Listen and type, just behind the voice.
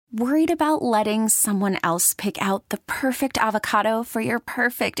Worried about letting someone else pick out the perfect avocado for your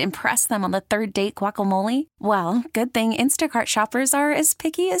perfect impress them on the third date guacamole? Well, good thing Instacart shoppers are as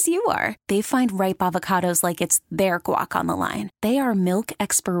picky as you are. They find ripe avocados like it's their guac on the line. They are milk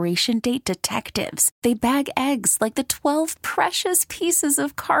expiration date detectives. They bag eggs like the 12 precious pieces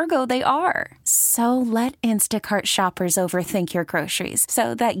of cargo they are. So let Instacart shoppers overthink your groceries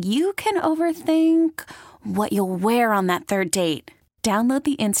so that you can overthink what you'll wear on that third date. Download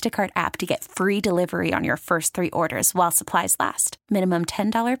the Instacart app to get free delivery on your first 3 orders while supplies last. Minimum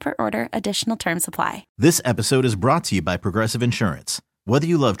 $10 per order. Additional terms apply. This episode is brought to you by Progressive Insurance. Whether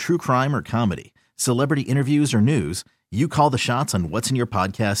you love true crime or comedy, celebrity interviews or news, you call the shots on what's in your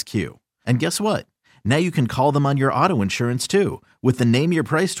podcast queue. And guess what? Now you can call them on your auto insurance too with the Name Your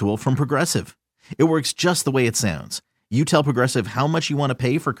Price tool from Progressive. It works just the way it sounds. You tell Progressive how much you want to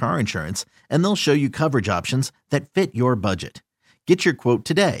pay for car insurance, and they'll show you coverage options that fit your budget. Get your quote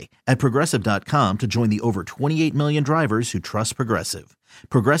today at Progressive.com to join the over 28 million drivers who trust Progressive.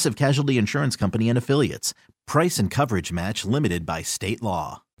 Progressive Casualty Insurance Company and Affiliates. Price and coverage match limited by state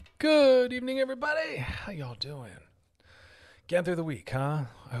law. Good evening, everybody. How y'all doing? Getting through the week, huh?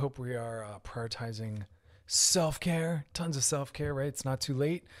 I hope we are prioritizing self-care. Tons of self-care, right? It's not too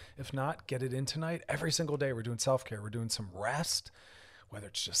late. If not, get it in tonight. Every single day we're doing self-care. We're doing some rest, whether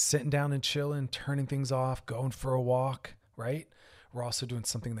it's just sitting down and chilling, turning things off, going for a walk, right? We're also doing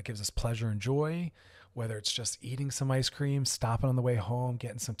something that gives us pleasure and joy, whether it's just eating some ice cream, stopping on the way home,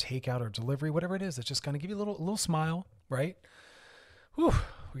 getting some takeout or delivery, whatever it is. It's just going to give you a little smile, right? Whew,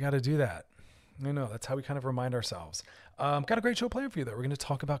 we got to do that. I know, that's how we kind of remind ourselves. Got a great show planned for you, though. We're going to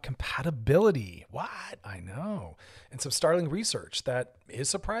talk about compatibility. What? I know. And some startling research that is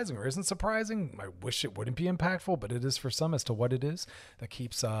surprising or isn't surprising. I wish it wouldn't be impactful, but it is for some as to what it is that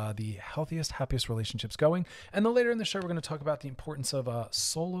keeps the healthiest, happiest relationships going. And then later in the show, we're going to talk about the importance of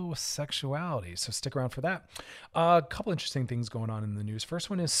solo sexuality. So stick around for that. A couple interesting things going on in the news.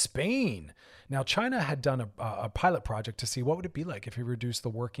 First one is Spain. Now, China had done a pilot project to see what would it be like if we reduced the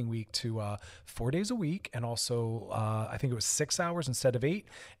working week to 4 days a week, and also I think it was 6 hours instead of 8,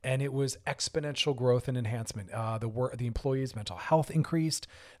 and it was exponential growth and enhancement. The employees' mental health increased,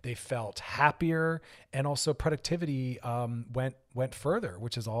 they felt happier, and also productivity went further,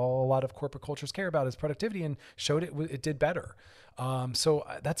 which is all a lot of corporate cultures care about is productivity, and showed it did better. So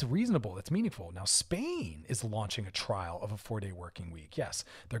that's reasonable. That's meaningful. Now, Spain is launching a trial of a 4-day working week. Yes,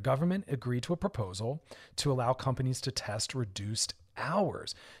 their government agreed to a proposal to allow companies to test reduced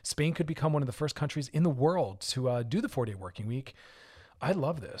hours. Spain could become one of the first countries in the world to do the 4-day working week. I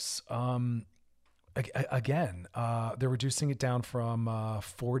love this. Again, they're reducing it down from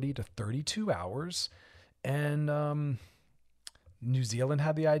 40 to 32 hours. And New Zealand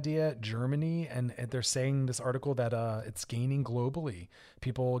had the idea, Germany, and they're saying this article that it's gaining globally.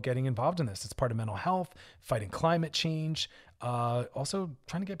 People getting involved in this. It's part of mental health, fighting climate change, also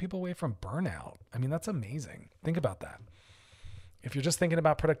trying to get people away from burnout. I mean, that's amazing. Think about that. If you're just thinking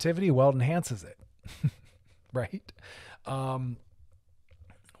about productivity, well, it enhances it, right?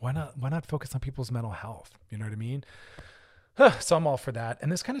 Why not focus on people's mental health? You know what I mean? So I'm all for that.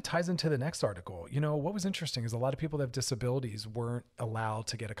 And this kind of ties into the next article. You know, what was interesting is a lot of people that have disabilities weren't allowed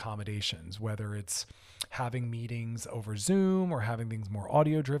to get accommodations, whether it's having meetings over Zoom or having things more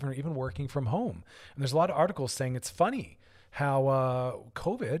audio driven or even working from home. And there's a lot of articles saying it's funny how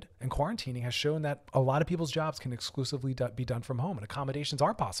COVID and quarantining has shown that a lot of people's jobs can exclusively be done from home and accommodations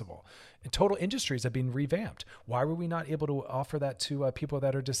are possible. And total industries have been revamped. Why were we not able to offer that to people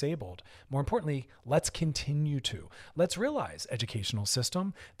that are disabled? More importantly, let's continue to. Let's realize, educational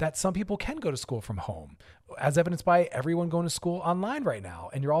system, that some people can go to school from home, as evidenced by everyone going to school online right now.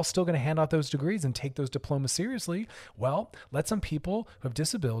 And you're all still going to hand out those degrees and take those diplomas seriously. Well, let some people who have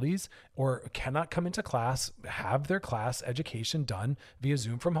disabilities or cannot come into class have their class education done via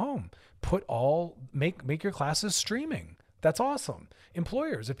Zoom from home. Make your classes streaming. That's awesome.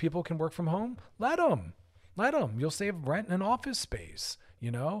 Employers, if people can work from home, let them. You'll save rent and office space,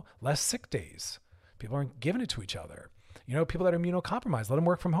 less sick days. People aren't giving it to each other. People that are immunocompromised, let them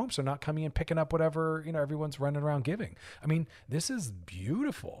work from home. So not coming in, picking up whatever, everyone's running around giving. I mean, this is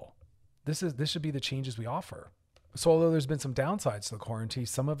beautiful. This should be the changes we offer. So although there's been some downsides to the quarantine,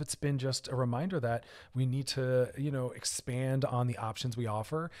 some of it's been just a reminder that we need to, expand on the options we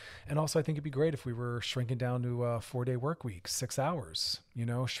offer. And also I think it'd be great if we were shrinking down to a 4-day work week, 6 hours,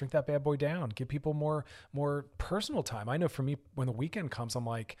 shrink that bad boy down, give people more personal time. I know for me, when the weekend comes, I'm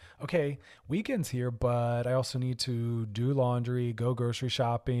like, okay, weekend's here, but I also need to do laundry, go grocery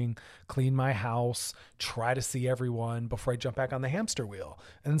shopping, clean my house, try to see everyone before I jump back on the hamster wheel.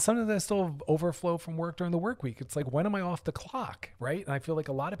 And sometimes I still overflow from work during the work week. It's like, like, when am I off the clock? Right. And I feel like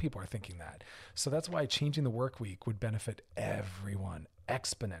a lot of people are thinking that. So that's why changing the work week would benefit everyone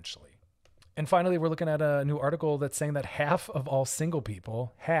exponentially. And finally, we're looking at a new article that's saying that half of all single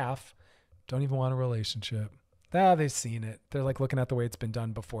people, don't even want a relationship. They've seen it. They're like looking at the way it's been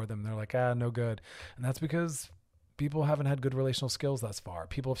done before them. They're like, no good. And that's because people haven't had good relational skills thus far.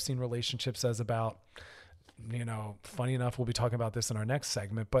 People have seen relationships as about, funny enough, we'll be talking about this in our next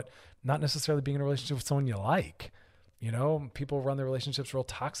segment, but not necessarily being in a relationship with someone you like. People run their relationships real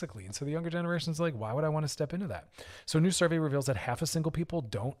toxically. And so the younger generation's like, why would I want to step into that? So a new survey reveals that half of single people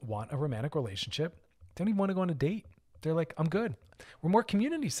don't want a romantic relationship. They don't even want to go on a date. They're like, I'm good. We're more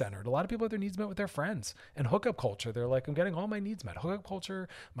community centered. A lot of people have their needs met with their friends. And hookup culture, they're like, I'm getting all my needs met. Hookup culture,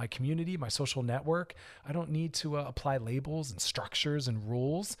 my community, my social network. I don't need to apply labels and structures and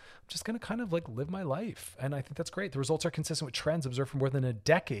rules. I'm just going to kind of like live my life. And I think that's great. The results are consistent with trends observed for more than a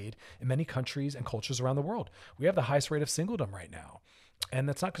decade in many countries and cultures around the world. We have the highest rate of singledom right now. And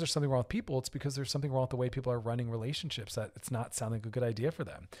that's not because there's something wrong with people. It's because there's something wrong with the way people are running relationships, that it's not sounding like a good idea for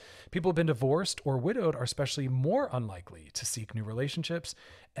them. People who've been divorced or widowed are especially more unlikely to seek new relationships.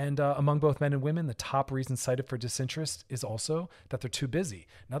 And among both men and women, the top reason cited for disinterest is also that they're too busy.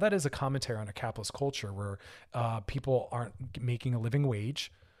 Now, that is a commentary on a capitalist culture where people aren't making a living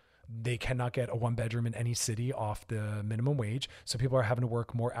wage. They cannot get a one bedroom in any city off the minimum wage. So people are having to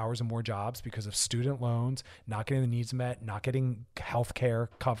work more hours and more jobs because of student loans, not getting the needs met, not getting health care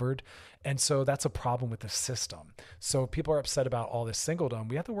covered. And so that's a problem with the system. So people are upset about all this singledom.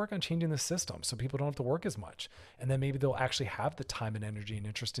 We have to work on changing the system so people don't have to work as much. And then maybe they'll actually have the time and energy and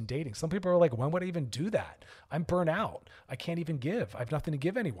interest in dating. Some people are like, when would I even do that? I'm burnt out. I can't even give. I have nothing to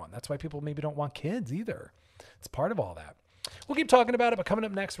give anyone. That's why people maybe don't want kids either. It's part of all that. We'll keep talking about it, but coming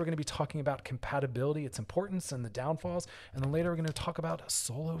up next, we're going to be talking about compatibility, its importance, and the downfalls. And then later, we're going to talk about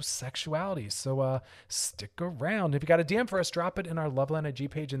solo sexuality. So stick around. If you got a DM for us, drop it in our Loveline IG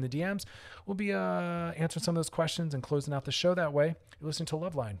page in the DMs. We'll be answering some of those questions and closing out the show that way. You're listening to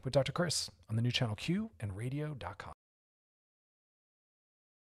Loveline with Dr. Chris on the new channel Q and radio.com.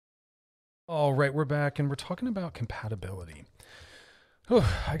 All right, we're back, and we're talking about compatibility.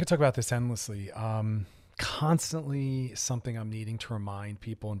 I could talk about this endlessly. Constantly something I'm needing to remind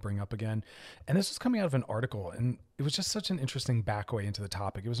people and bring up again. And this was coming out of an article, and it was just such an interesting back way into the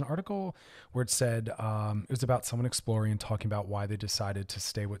topic. It was an article where it said, it was about someone exploring and talking about why they decided to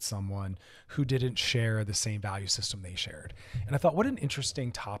stay with someone who didn't share the same value system they shared. And I thought, what an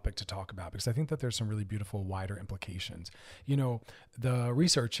interesting topic to talk about, because I think that there's some really beautiful wider implications. The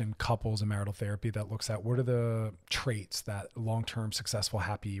research in couples and marital therapy that looks at what are the traits that long-term successful,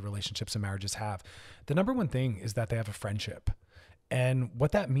 happy relationships and marriages have. The number one thing is that they have a friendship. And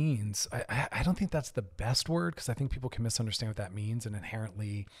what that means, I don't think that's the best word, because I think people can misunderstand what that means and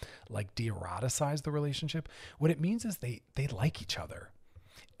inherently like de-eroticize the relationship. What it means is they like each other.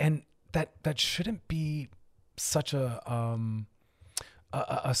 And that shouldn't be such a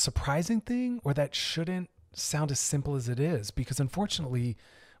surprising thing, or that shouldn't sound as simple as it is, because unfortunately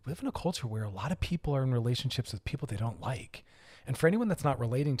we live in a culture where a lot of people are in relationships with people they don't like. And for anyone that's not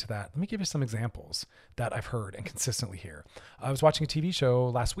relating to that, let me give you some examples that I've heard and consistently hear. I was watching a TV show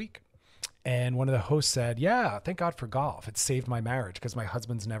last week, and one of the hosts said, yeah, thank God for golf. It saved my marriage because my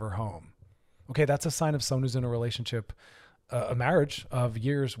husband's never home. Okay, that's a sign of someone who's in a relationship, a marriage of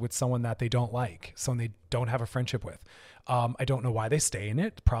years with someone that they don't like, someone they don't have a friendship with. I don't know why they stay in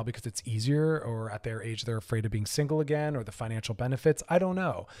it, probably because it's easier, or at their age, they're afraid of being single again, or the financial benefits. I don't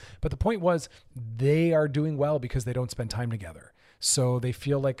know. But the point was, they are doing well because they don't spend time together. So they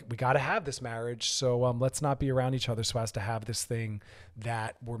feel like we got to have this marriage. So let's not be around each other so as to have this thing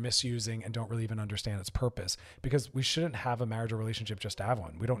that we're misusing and don't really even understand its purpose. Because we shouldn't have a marriage or relationship just to have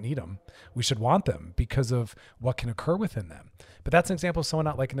one. We don't need them. We should want them because of what can occur within them. But that's an example of someone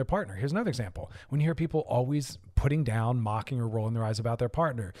not liking their partner. Here's another example. When you hear people always putting down, mocking, or rolling their eyes about their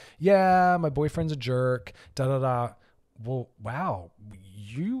partner. Yeah, my boyfriend's a jerk, da-da-da. Well, wow,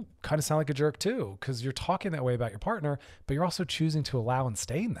 you kind of sound like a jerk too, because you're talking that way about your partner, but you're also choosing to allow and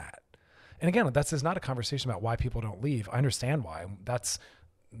stay in that. And again, this is not a conversation about why people don't leave. I understand why.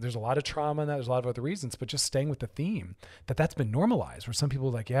 There's a lot of trauma in that. There's a lot of other reasons, but just staying with the theme that's been normalized, where some people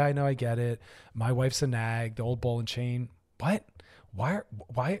are like, yeah, I know, I get it. My wife's a nag, the old ball and chain. What?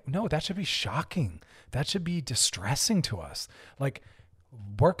 Why? No, that should be shocking. That should be distressing to us. Like,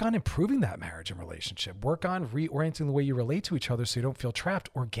 work on improving that marriage and relationship. Work on reorienting the way you relate to each other so you don't feel trapped,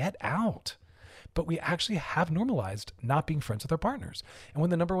 or get out. But we actually have normalized not being friends with our partners. And one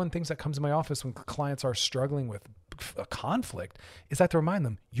of the number one things that comes in my office when clients are struggling with a conflict is that to remind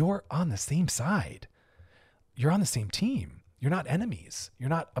them, you're on the same side. You're on the same team. You're not enemies. You're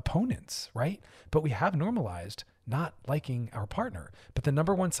not opponents, right? But we have normalized not liking our partner. But the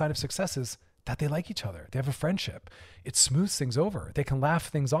number one sign of success is that they like each other. They have a friendship. It smooths things over. They can laugh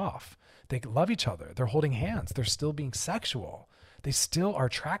things off. They love each other. They're holding hands. They're still being sexual. They still are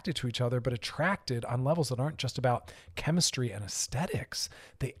attracted to each other, but attracted on levels that aren't just about chemistry and aesthetics.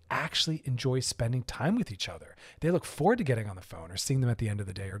 They actually enjoy spending time with each other. They look forward to getting on the phone or seeing them at the end of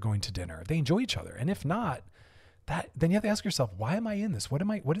the day or going to dinner. They enjoy each other. And if not, then you have to ask yourself, why am I in this? What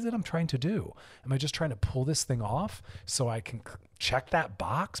is it I'm trying to do? Am I just trying to pull this thing off so I can check that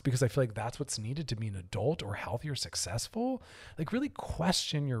box because I feel like that's what's needed to be an adult or healthy or successful? Like, really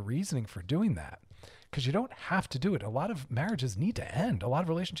question your reasoning for doing that, because you don't have to do it. A lot of marriages need to end. A lot of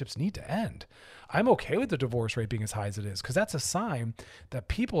relationships need to end. I'm okay with the divorce rate being as high as it is because that's a sign that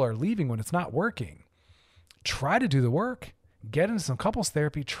people are leaving when it's not working. Try to do the work. Get into some couples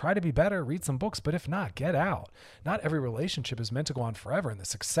therapy, try to be better, read some books, but if not, get out. Not every relationship is meant to go on forever, and the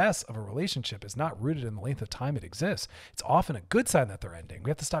success of a relationship is not rooted in the length of time it exists. It's often a good sign that they're ending.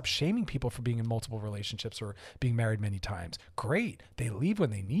 We have to stop shaming people for being in multiple relationships or being married many times. Great, they leave when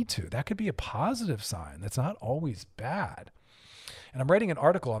they need to. That could be a positive sign. That's not always bad. And I'm writing an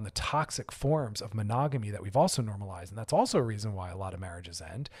article on the toxic forms of monogamy that we've also normalized, and that's also a reason why a lot of marriages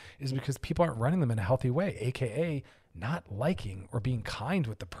end, is because people aren't running them in a healthy way, aka not liking or being kind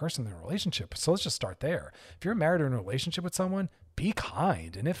with the person in the relationship. So let's just start there. If you're married or in a relationship with someone, be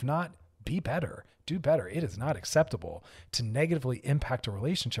kind. And if not, be better. Do better. It is not acceptable to negatively impact a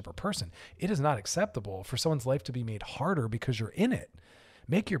relationship or person. It is not acceptable for someone's life to be made harder because you're in it.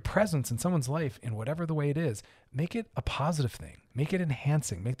 Make your presence in someone's life, in whatever the way it is, make it a positive thing. Make it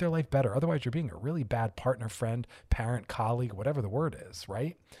enhancing. Make their life better. Otherwise, you're being a really bad partner, friend, parent, colleague, whatever the word is,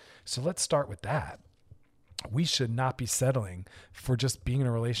 right? So let's start with that. We should not be settling for just being in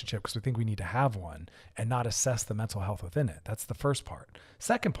a relationship because we think we need to have one and not assess the mental health within it. That's the first part.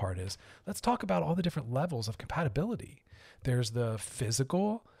 Second part is, let's talk about all the different levels of compatibility. There's the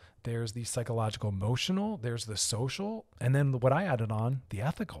physical, there's the psychological, emotional, there's the social, and then what I added on, the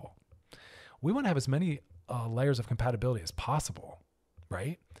ethical. We want to have as many layers of compatibility as possible,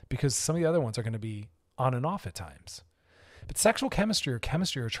 right? Because some of the other ones are going to be on and off at times. But sexual chemistry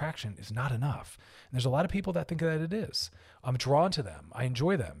or attraction is not enough. And there's a lot of people that think that it is. I'm drawn to them. I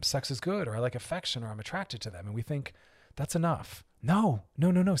enjoy them. Sex is good, or I like affection, or I'm attracted to them. And we think that's enough. No.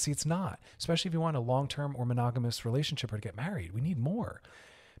 See, it's not. Especially if you want a long-term or monogamous relationship or to get married. We need more,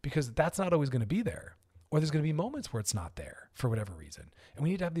 because that's not always going to be there. Or there's going to be moments where it's not there for whatever reason. And we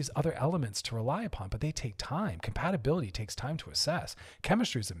need to have these other elements to rely upon, but they take time. Compatibility takes time to assess.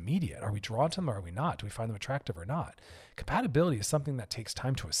 Chemistry is immediate. Are we drawn to them or are we not? Do we find them attractive or not? Compatibility is something that takes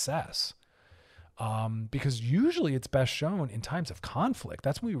time to assess. Because usually it's best shown in times of conflict.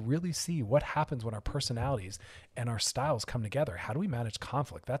 That's when we really see what happens when our personalities and our styles come together. How do we manage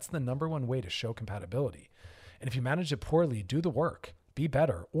conflict? That's the number one way to show compatibility. And if you manage it poorly, do the work. Be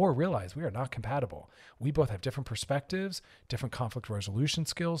better, or realize we are not compatible. We both have different perspectives, different conflict resolution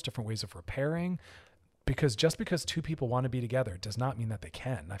skills, different ways of repairing. Because just because two people want to be together does not mean that they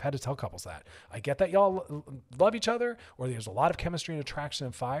can. I've had to tell couples that. I get that y'all love each other, or there's a lot of chemistry and attraction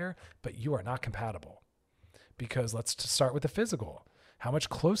and fire, but you are not compatible. Because let's start with the physical. How much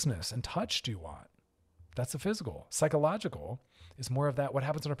closeness and touch do you want? That's the physical. Psychological is more of that. What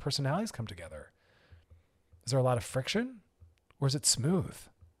happens when our personalities come together? Is there a lot of friction? Or is it smooth?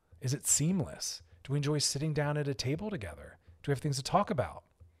 Is it seamless? Do we enjoy sitting down at a table together? Do we have things to talk about?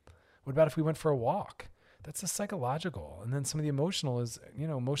 What about if we went for a walk? That's the psychological. And then some of the emotional is,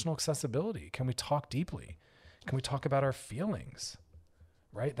 emotional accessibility. Can we talk deeply? Can we talk about our feelings?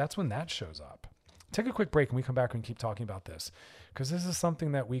 Right? That's when that shows up. Take a quick break and we come back and keep talking about this, because this is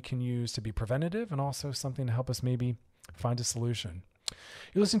something that we can use to be preventative and also something to help us maybe find a solution.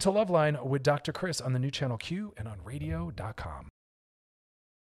 You're listening to Loveline with Dr. Chris on the new channel Q and on radio.com.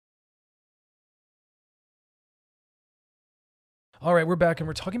 All right, we're back and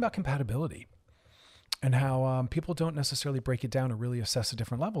we're talking about compatibility and how people don't necessarily break it down or really assess the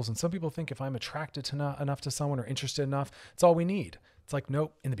different levels. And some people think if I'm attracted to enough to someone or interested enough, it's all we need. It's like,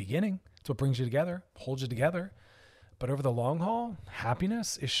 nope, in the beginning, it's what brings you together, holds you together. But over the long haul,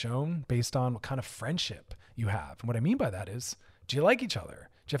 happiness is shown based on what kind of friendship you have. And what I mean by that is, do you like each other?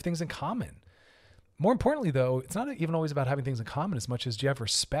 Do you have things in common? More importantly, though, it's not even always about having things in common as much as do you have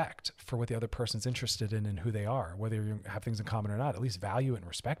respect for what the other person's interested in and who they are, whether you have things in common or not. At least value it and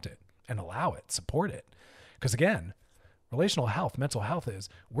respect it and allow it, support it. Because again, relational health, mental health is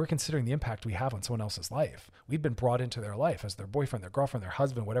we're considering the impact we have on someone else's life. We've been brought into their life as their boyfriend, their girlfriend, their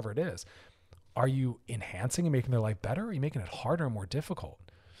husband, whatever it is. Are you enhancing and making their life better? Or are you making it harder and more difficult?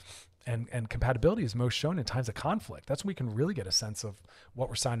 And compatibility is most shown in times of conflict. That's when we can really get a sense of what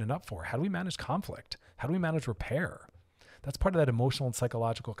we're signing up for. How do we manage conflict? How do we manage repair? That's part of that emotional and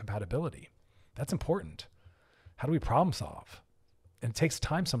psychological compatibility. That's important. How do we problem solve? And it takes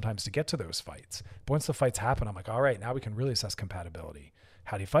time sometimes to get to those fights. But once the fights happen, I'm like, all right, now we can really assess compatibility.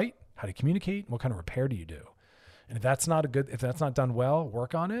 How do you fight? How do you communicate? What kind of repair do you do? And if that's not done well,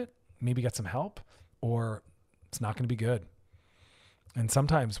 work on it, maybe get some help, or it's not going to be good. And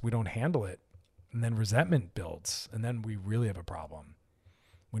sometimes we don't handle it, and then resentment builds, and then we really have a problem.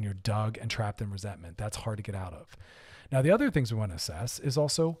 When you're dug and trapped in resentment, that's hard to get out of. Now, the other things we want to assess is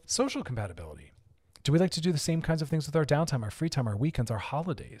also social compatibility. Do we like to do the same kinds of things with our downtime, our free time, our weekends, our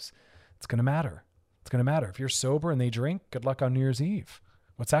holidays? It's going to matter. It's going to matter. If you're sober and they drink, good luck on New Year's Eve.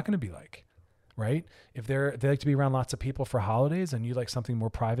 What's that going to be like, right? If they like to be around lots of people for holidays and you like something more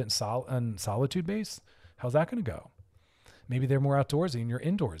private and solitude-based, how's that going to go? Maybe they're more outdoorsy and you're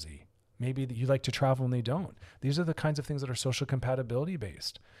indoorsy. Maybe you like to travel and they don't. These are the kinds of things that are social compatibility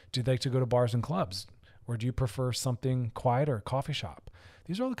based. Do they like to go to bars and clubs? Or do you prefer something quieter, a coffee shop?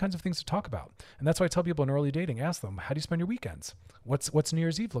 These are all the kinds of things to talk about. And that's why I tell people in early dating, ask them, how do you spend your weekends? What's New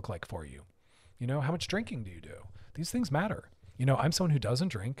Year's Eve look like for you? How much drinking do you do? These things matter. I'm someone who doesn't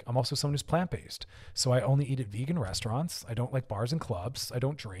drink. I'm also someone who's plant-based. So I only eat at vegan restaurants. I don't like bars and clubs. I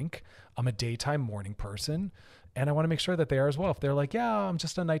don't drink. I'm a daytime morning person. And I want to make sure that they are as well. If they're like, yeah, I'm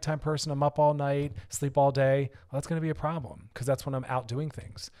just a nighttime person. I'm up all night, sleep all day. Well, that's going to be a problem because that's when I'm out doing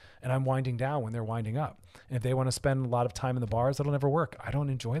things and I'm winding down when they're winding up. And if they want to spend a lot of time in the bars, that'll never work. I don't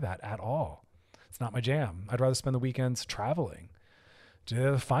enjoy that at all. It's not my jam. I'd rather spend the weekends traveling. Do they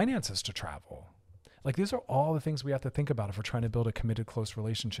have the finances to travel? Like these are all the things we have to think about if we're trying to build a committed, close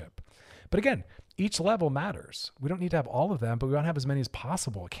relationship. But again, each level matters. We don't need to have all of them, but we want to have as many as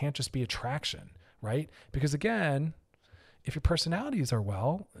possible. It can't just be attraction. Right? Because again, if your personalities are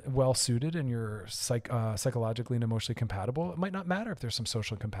well suited and you're psychologically and emotionally compatible, it might not matter if there's some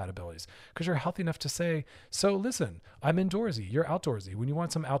social compatibilities because you're healthy enough to say, so listen, I'm indoorsy, you're outdoorsy. When you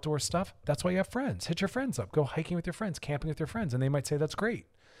want some outdoor stuff, that's why you have friends. Hit your friends up, go hiking with your friends, camping with your friends. And they might say, that's great.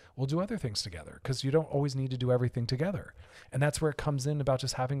 We'll do other things together because you don't always need to do everything together. And that's where it comes in about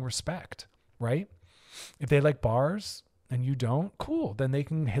just having respect, right? If they like bars, and you don't, cool. Then they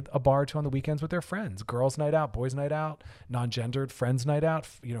can hit a bar or two on the weekends with their friends. Girls' night out, boys' night out, non-gendered friends' night out,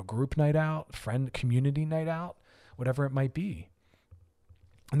 group night out, friend community night out, whatever it might be.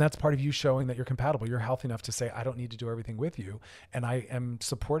 And that's part of you showing that you're compatible. You're healthy enough to say, I don't need to do everything with you. And I am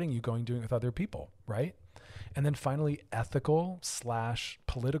supporting you doing it with other people, right? And then finally,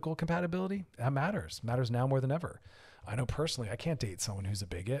 ethical/political compatibility. That matters now more than ever. I know personally, I can't date someone who's a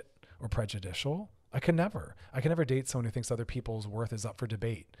bigot or prejudicial. I can never date someone who thinks other people's worth is up for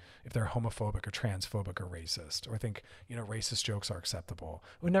debate. If they're homophobic or transphobic or racist, or think, racist jokes are acceptable.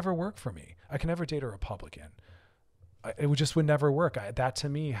 It would never work for me. I can never date a Republican. It would never work. That to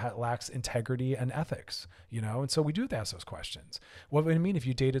me lacks integrity and ethics, And so we do have to ask those questions. What would it mean if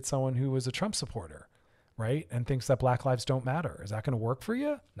you dated someone who was a Trump supporter? Right? And thinks that Black lives don't matter. Is that going to work for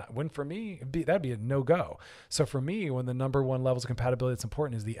you? Not when for me, that'd be a no-go. So for me, when the number one levels of compatibility that's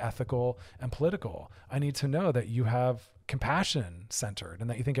important is the ethical and political, I need to know that you have compassion centered and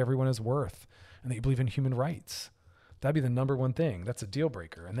that you think everyone is worth and that you believe in human rights. That'd be the number one thing. That's a deal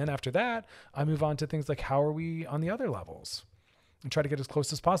breaker. And then after that, I move on to things like how are we on the other levels? And try to get as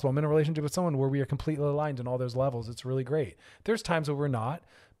close as possible. I'm in a relationship with someone where we are completely aligned in all those levels. It's really great. There's times where we're not,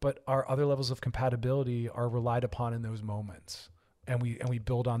 but our other levels of compatibility are relied upon in those moments. And we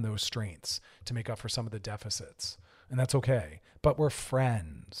build on those strengths to make up for some of the deficits. And that's okay. But we're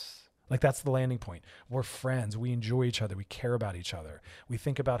friends. Like that's the landing point. We're friends. We enjoy each other. We care about each other. We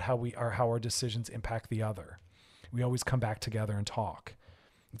think about how our decisions impact the other. We always come back together and talk.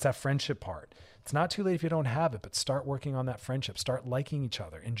 It's that friendship part. It's not too late if you don't have it, but start working on that friendship. Start liking each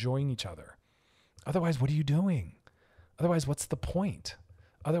other, enjoying each other. Otherwise, what are you doing? Otherwise, what's the point?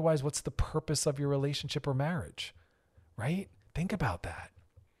 Otherwise, what's the purpose of your relationship or marriage? Right? Think about that.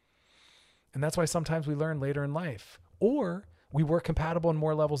 And that's why sometimes we learn later in life. Or we were compatible in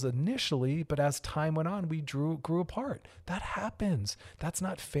more levels initially, but as time went on, we grew apart. That happens. That's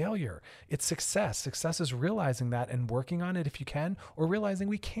not failure. It's success. Success is realizing that and working on it if you can, or realizing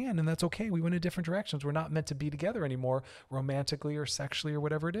we can, and that's okay. We went in different directions. We're not meant to be together anymore, romantically or sexually or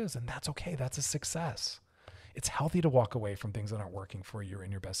whatever it is, and that's okay. That's a success. It's healthy to walk away from things that aren't working for you or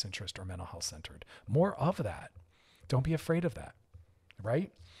in your best interest or mental health centered. More of that. Don't be afraid of that,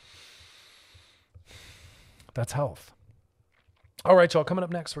 right? That's health. All right, y'all, coming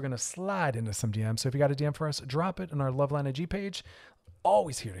up next, we're going to slide into some DMs. So if you got a DM for us, drop it on our Loveline IG page.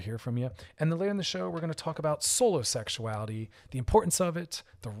 Always here to hear from you. And then later in the show, we're going to talk about solo sexuality, the importance of it,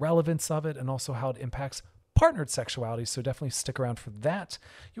 the relevance of it, and also how it impacts partnered sexuality, so definitely stick around for that.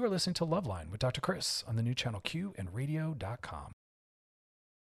 You are listening to Loveline with Dr. Chris on the new channel Q and radio.com.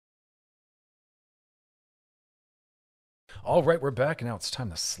 All right, we're back, and now it's time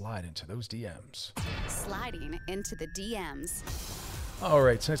to slide into those DMs. Sliding into the DMs. All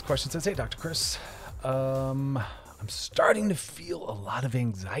right, so next question says, hey, Dr. Chris, I'm starting to feel a lot of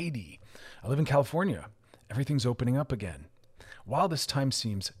anxiety. I live in California. Everything's opening up again. While this time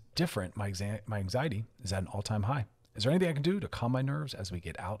seems different, my anxiety is at an all-time high. Is there anything I can do to calm my nerves as we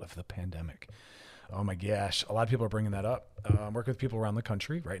get out of the pandemic? Oh my gosh, a lot of people are bringing that up. I'm working with people around the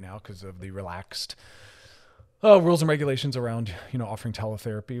country right now because of the relaxed rules and regulations around, offering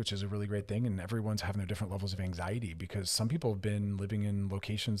teletherapy, which is a really great thing. And everyone's having their different levels of anxiety because some people have been living in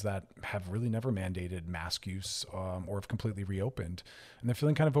locations that have really never mandated mask use or have completely reopened. And they're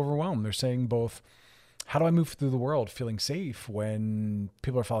feeling kind of overwhelmed. They're saying both, how do I move through the world feeling safe when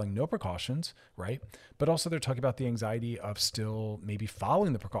people are following no precautions, right? But also they're talking about the anxiety of still maybe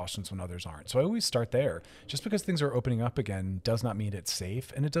following the precautions when others aren't. So I always start there. Just because things are opening up again does not mean it's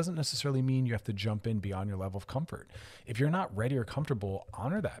safe. And it doesn't necessarily mean you have to jump in beyond your level of comfort. If you're not ready or comfortable,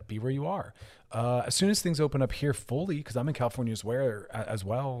 honor that. Be where you are. As soon as things open up here fully, because I'm in California as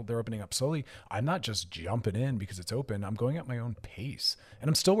well, they're opening up slowly. I'm not just jumping in because it's open. I'm going at my own pace. And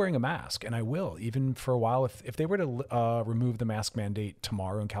I'm still wearing a mask. And I will, even for a while. If they were to remove the mask mandate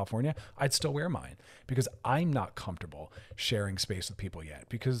tomorrow in California, I'd still wear mine because I'm not comfortable sharing space with people yet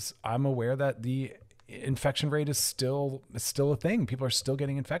because I'm aware that the infection rate is still a thing. People are still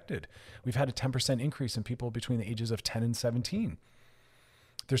getting infected. We've had a 10% increase in people between the ages of 10 and 17.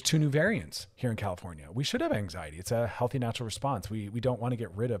 There's 2 new variants here in California. We should have anxiety. It's a healthy natural response. We don't want to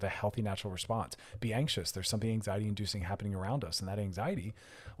get rid of a healthy natural response. Be anxious. There's something anxiety inducing happening around us, and that anxiety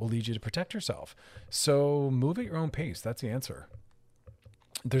will lead you to protect yourself. So move at your own pace. That's the answer.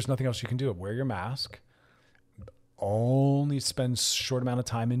 There's nothing else you can do. Wear your mask. Only spend short amount of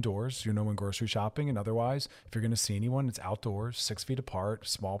time indoors, when grocery shopping, and otherwise, if you're going to see anyone, it's outdoors, 6 feet apart,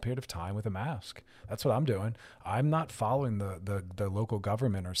 small period of time with a mask. That's what I'm doing. I'm not following the local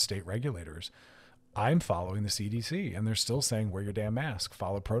government or state regulators. I'm following the CDC, and they're still saying wear your damn mask,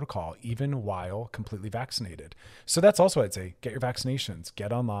 follow protocol, even while completely vaccinated. So that's also what I'd say. Get your vaccinations,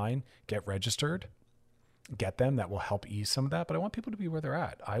 get online, get registered. Get them. That will help ease some of that. But I want people to be where they're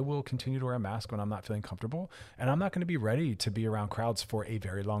at. I will continue to wear a mask when I'm not feeling comfortable, and I'm not going to be ready to be around crowds for a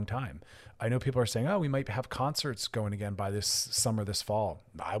very long time. I know people are saying, we might have concerts going again by this summer, this fall.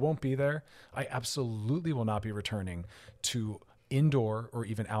 I won't be there. I absolutely will not be returning to indoor or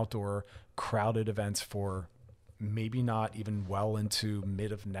even outdoor crowded events for maybe not even well into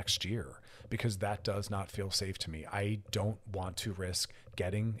mid of next year, because that does not feel safe to me. I don't want to risk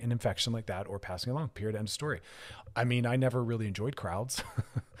getting an infection like that or passing along, period, end of story. I mean, I never really enjoyed crowds.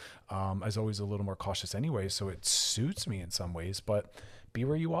 I was always a little more cautious anyway, so it suits me in some ways, but be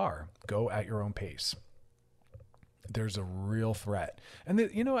where you are. Go at your own pace. There's a real threat. And,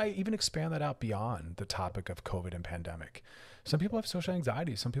 I even expand that out beyond the topic of COVID and pandemic. Some people have social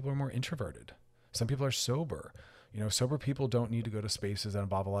anxiety. Some people are more introverted. Some people are sober. Sober people don't need to go to spaces that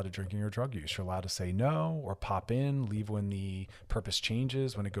involve a lot of drinking or drug use. You're allowed to say no or pop in, leave when the purpose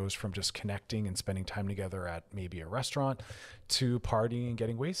changes, when it goes from just connecting and spending time together at maybe a restaurant to partying and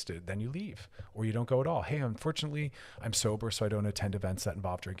getting wasted. Then you leave or you don't go at all. Hey, unfortunately, I'm sober, so I don't attend events that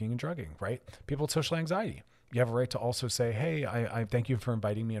involve drinking and drugging, right? People with social anxiety. You have a right to also say, hey, I thank you for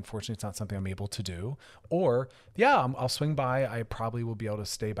inviting me. Unfortunately, it's not something I'm able to do. Or, I'll swing by. I probably will be able to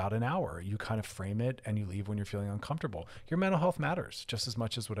stay about an hour. You kind of frame it and you leave when you're feeling uncomfortable. Your mental health matters just as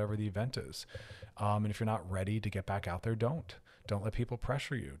much as whatever the event is. And if you're not ready to get back out there, don't let people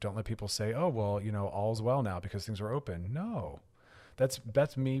pressure you. Don't let people say, all's well now because things are open. No, that's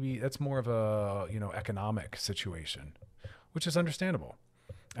more of a, economic situation, which is understandable.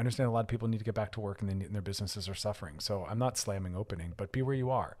 I understand a lot of people need to get back to work and their businesses are suffering. So I'm not slamming opening, but be where you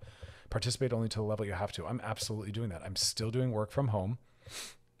are. Participate only to the level you have to. I'm absolutely doing that. I'm still doing work from home.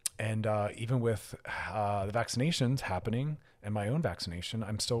 And even with the vaccinations happening and my own vaccination,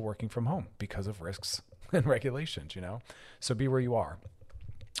 I'm still working from home because of risks and regulations, So be where you are.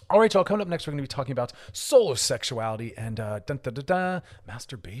 All right, y'all, coming up next, we're going to be talking about solo sexuality and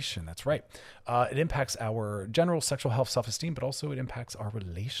masturbation. That's right. It impacts our general sexual health, self-esteem, but also it impacts our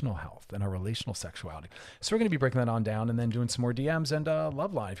relational health and our relational sexuality. So we're going to be breaking that on down and then doing some more DMs and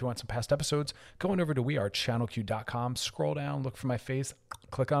Loveline. If you want some past episodes, go on over to wearechannelq.com, scroll down, look for my face,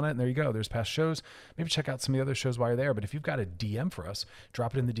 click on it, and there you go. There's past shows. Maybe check out some of the other shows while you're there. But if you've got a DM for us,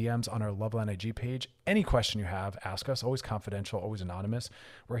 drop it in the DMs on our Loveline IG page. Any question you have, ask us. Always confidential, always anonymous.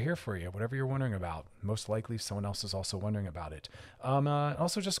 We're here for you. Whatever you're wondering about, most likely someone else is also wondering about it.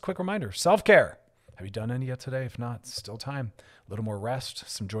 Also, just a quick reminder, self-care. Have you done any yet today? If not, still time. A little more rest,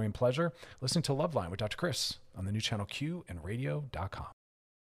 some joy and pleasure. Listening to Loveline with Dr. Chris on the new channel Q and radio.com.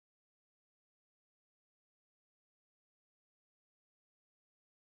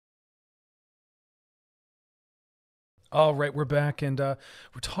 All right, we're back, and we're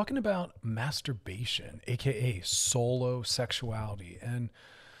talking about masturbation, aka solo sexuality, and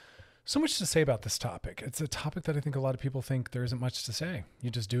so much to say about this topic. It's a topic that I think a lot of people think there isn't much to say. You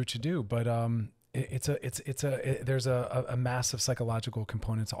just do what you do, but there's a massive psychological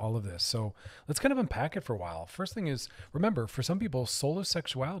component to all of this. So let's kind of unpack it for a while. First thing is, remember, for some people, solo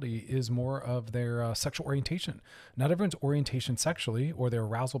sexuality is more of their sexual orientation. Not everyone's orientation sexually or their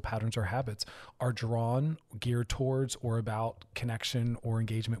arousal patterns or habits are geared towards or about connection or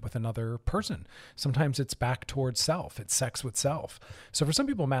engagement with another person. Sometimes it's back towards self. It's sex with self. So for some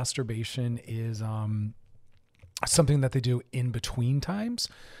people, masturbation is something that they do in between times.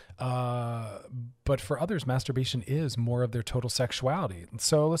 But for others, masturbation is more of their total sexuality.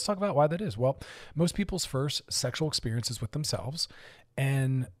 So let's talk about why that is. Well, most people's first sexual experience is with themselves,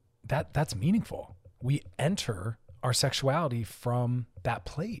 and that's meaningful. We enter our sexuality from that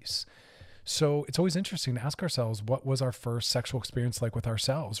place. So it's always interesting to ask ourselves, what was our first sexual experience like with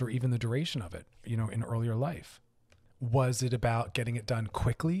ourselves, or even the duration of it, in earlier life? Was it about getting it done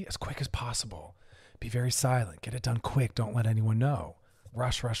quickly, as quick as possible? Be very silent, get it done quick, don't let anyone know.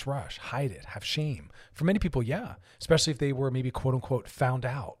 Rush, hide it, have shame. For many people, yeah, especially if they were maybe quote unquote found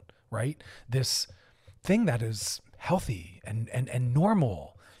out, right? This thing that is healthy and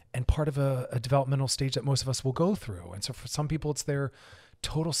normal and part of a developmental stage that most of us will go through. And so for some people, it's their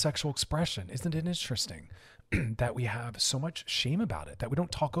total sexual expression. Isn't it interesting that we have so much shame about it, that we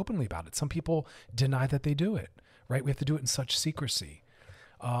don't talk openly about it? Some people deny that they do it, right? We have to do it in such secrecy.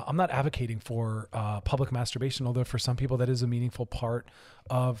 I'm not advocating for public masturbation, although for some people that is a meaningful part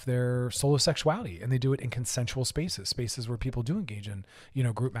of their solo sexuality, and they do it in consensual spaces where people do engage in,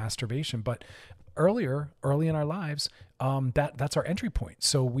 group masturbation. But early in our lives, that's our entry point.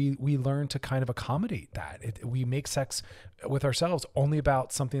 So we learn to kind of accommodate that. We make sex with ourselves only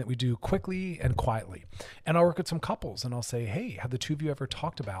about something that we do quickly and quietly. And I'll work with some couples and I'll say, hey, have the two of you ever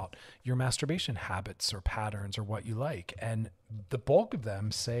talked about your masturbation habits or patterns or what you like? And the bulk of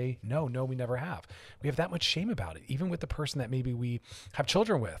them say, no, we never have. We have that much shame about it. Even with the person that maybe we have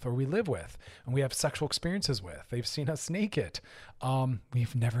children with or we live with and we have sexual experiences with, they've seen us naked.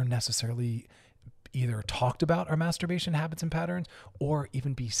 We've never necessarily either talked about our masturbation habits and patterns or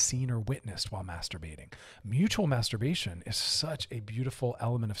even be seen or witnessed while masturbating. Mutual masturbation is such a beautiful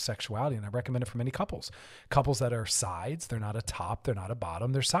element of sexuality, and I recommend it for many couples. Couples that are sides, they're not a top, they're not a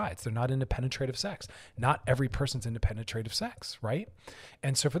bottom, they're sides. They're not into penetrative sex. Not every person's into penetrative sex, right?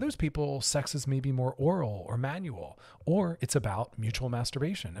 And so for those people, sex is maybe more oral or manual, or it's about mutual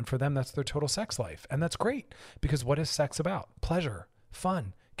masturbation. And for them, that's their total sex life. And that's great, because what is sex about? Pleasure,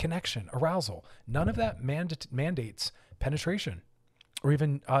 fun, connection, arousal. None of that mandates penetration or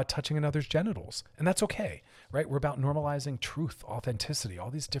even touching another's genitals. And that's okay, right? We're about normalizing truth, authenticity, all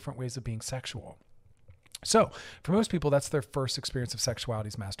these different ways of being sexual. So for most people, that's their first experience of sexuality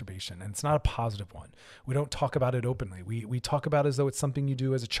is masturbation. And it's not a positive one. We don't talk about it openly. We talk about it as though it's something you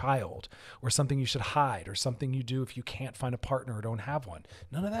do as a child or something you should hide or something you do if you can't find a partner or don't have one.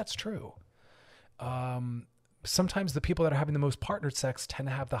 None of that's true. Sometimes the people that are having the most partnered sex tend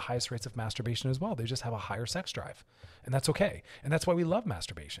to have the highest rates of masturbation as well. They just have a higher sex drive, and that's okay. And that's why we love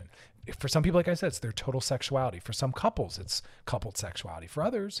masturbation. For some people, like I said, it's their total sexuality. For some couples, it's coupled sexuality. For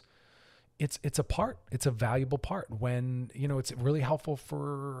others, it's a valuable part when, it's really helpful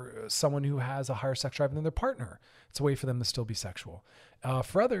for someone who has a higher sex drive than their partner. It's a way for them to still be sexual.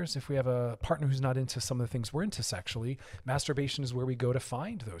 For others, if we have a partner who's not into some of the things we're into sexually, masturbation is where we go to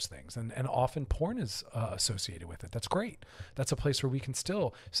find those things. And often porn is associated with it. That's great. That's a place where we can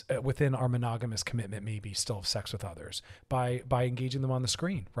still, within our monogamous commitment, maybe still have sex with others by engaging them on the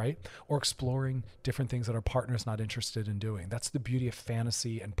screen, right? Or exploring different things that our partner is not interested in doing. That's the beauty of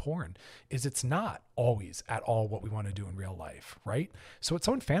fantasy and porn, is it's not always at all what we want to do in real life, right? So what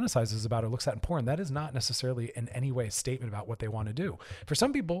someone fantasizes about or looks at in porn, that is not necessarily in any way a statement about what they want to do. For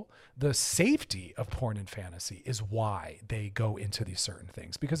some people, the safety of porn and fantasy is why they go into these certain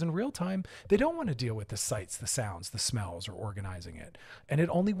things, because in real time, they don't want to deal with the sights, the sounds, the smells, or organizing it. And it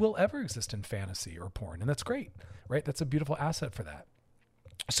only will ever exist in fantasy or porn. And that's great, right? That's a beautiful asset for that.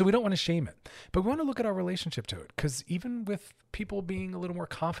 So we don't want to shame it, but we want to look at our relationship to it, because even with people being a little more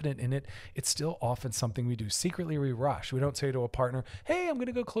confident in it, it's still often something we do secretly. We rush. We don't say to a partner, hey, I'm going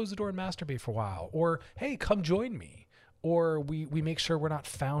to go close the door and masturbate for a while, or hey, come join me. Or we make sure we're not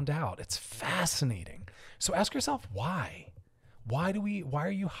found out. It's fascinating. So ask yourself, why? Why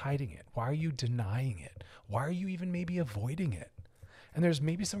are you hiding it? Why are you denying it? Why are you even maybe avoiding it? And there's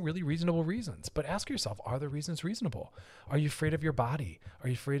maybe some really reasonable reasons, but ask yourself, are the reasons reasonable? Are you afraid of your body? Are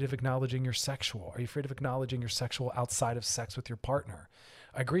you afraid of acknowledging your sexual? Are you afraid of acknowledging your sexual outside of sex with your partner?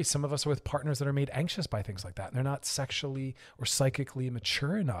 I agree. Some of us are with partners that are made anxious by things like that. And they're not sexually or psychically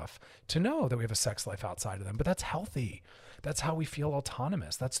mature enough to know that we have a sex life outside of them, but that's healthy. That's how we feel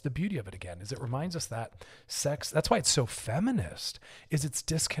autonomous. That's the beauty of it again, is it reminds us that sex, that's why it's so feminist, is it's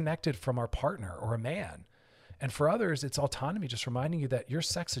disconnected from our partner or a man. And for others, it's autonomy, just reminding you that your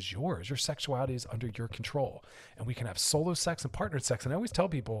sex is yours. Your sexuality is under your control. And we can have solo sex and partnered sex. And I always tell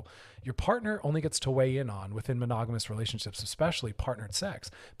people, your partner only gets to weigh in on, within monogamous relationships, especially partnered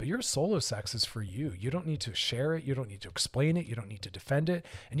sex. But your solo sex is for you. You don't need to share it. You don't need to explain it. You don't need to defend it.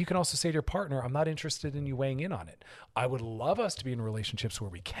 And you can also say to your partner, I'm not interested in you weighing in on it. I would love us to be in relationships where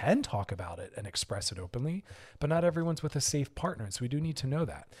we can talk about it and express it openly, but not everyone's with a safe partner. And so we do need to know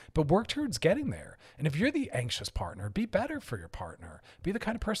that. But work towards getting there. And if you're the anxious partner, be better for your partner. Be the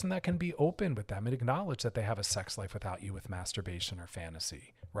kind of person that can be open with them and acknowledge that they have a sex life without you with masturbation or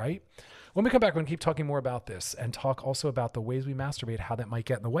fantasy, right? When we come back, we're going to keep talking more about this and talk also about the ways we masturbate, how that might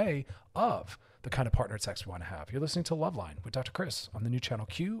get in the way of the kind of partnered sex we want to have. You're listening to Loveline with Dr. Chris on the new channel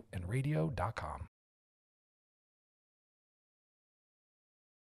Q and radio.com.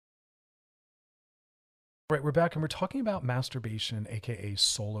 Right, we're back and we're talking about masturbation, aka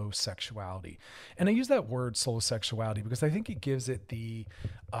solo sexuality. And I use that word solo sexuality because I think it gives it the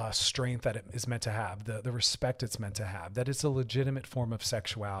strength that it is meant to have, the respect it's meant to have, that it's a legitimate form of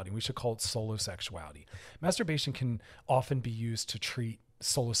sexuality. We should call it solo sexuality. Masturbation can often be used to treat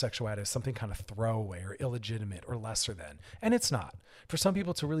solo sexuality as something kind of throwaway or illegitimate or lesser than. And it's not. For some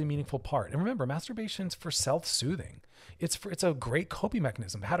people, it's a really meaningful part. And remember, masturbation's for self-soothing. It's a great coping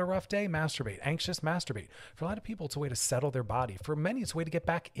mechanism. Had a rough day, masturbate. Anxious, masturbate. For a lot of people, it's a way to settle their body. For many, it's a way to get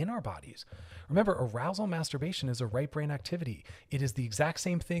back in our bodies. Remember, arousal masturbation is a right brain activity. It is the exact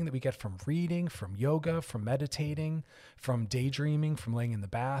same thing that we get from reading, from yoga, from meditating, from daydreaming, from laying in the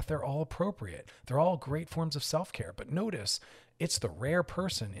bath. They're all appropriate. They're all great forms of self-care. But notice, it's the rare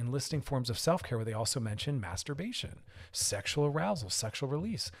person in listing forms of self-care where they also mention masturbation, sexual arousal, sexual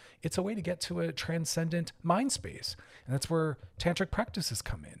release. It's a way to get to a transcendent mind space. And that's where tantric practices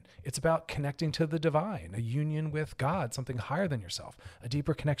come in. It's about connecting to the divine, a union with God, something higher than yourself, a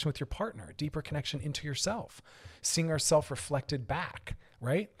deeper connection with your partner, a deeper connection into yourself, seeing ourself reflected back,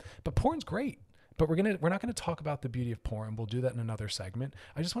 right? But porn's great. But we're not going to talk about the beauty of porn. We'll do that in another segment.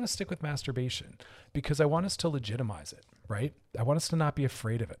 I just want to stick with masturbation because I want us to legitimize it, right? I want us to not be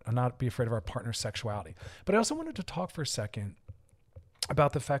afraid of it and not be afraid of our partner's sexuality. But I also wanted to talk for a second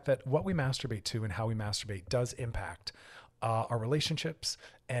about the fact that what we masturbate to and how we masturbate does impact our relationships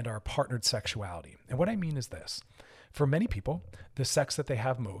and our partnered sexuality. And what I mean is this. For many people, the sex that they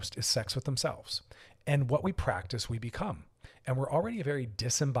have most is sex with themselves. And what we practice, we become. And we're already a very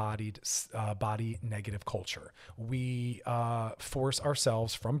disembodied, body negative culture. We force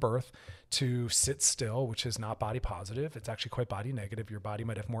ourselves from birth to sit still, which is not body positive. It's actually quite body negative. Your body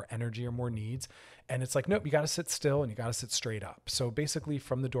might have more energy or more needs. And it's like, nope, you got to sit still and you got to sit straight up. So basically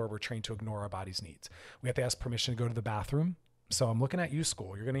from the door, we're trained to ignore our body's needs. We have to ask permission to go to the bathroom. So I'm looking at you,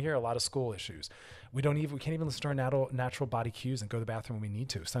 school. You're going to hear a lot of school issues. We can't even listen to our natural body cues and go to the bathroom when we need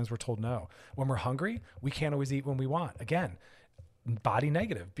to. Sometimes we're told no. When we're hungry, we can't always eat when we want. Again, body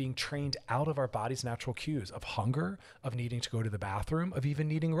negative, being trained out of our body's natural cues of hunger, of needing to go to the bathroom, of even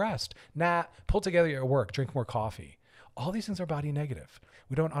needing rest. Nah, pull together at work, drink more coffee. All these things are body negative.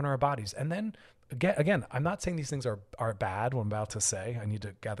 We don't honor our bodies. And then again, I'm not saying these things are bad, what I'm about to say. I need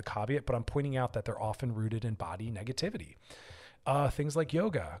to add the caveat, but I'm pointing out that they're often rooted in body negativity. Things like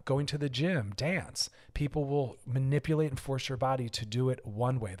yoga, going to the gym, dance. People will manipulate and force your body to do it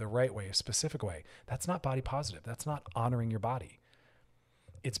one way, the right way, a specific way. That's not body positive. That's not honoring your body.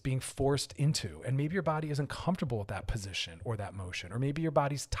 It's being forced into. And maybe your body isn't comfortable with that position or that motion, or maybe your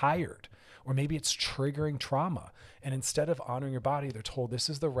body's tired, or maybe it's triggering trauma. And instead of honoring your body, they're told this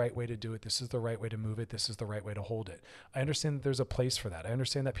is the right way to do it. This is the right way to move it. This is the right way to hold it. I understand that there's a place for that. I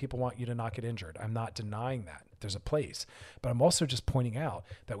understand that people want you to not get injured. I'm not denying that. There's a place. But I'm also just pointing out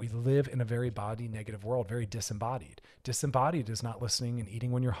that we live in a very body negative world, very disembodied. Disembodied is not listening and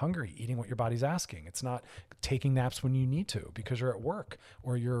eating when you're hungry, eating what your body's asking. It's not taking naps when you need to because you're at work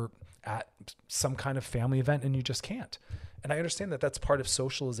or you're at some kind of family event and you just can't. And I understand that that's part of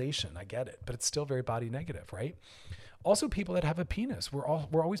socialization. I get it, but it's still very body negative, right? Also, people that have a penis, we're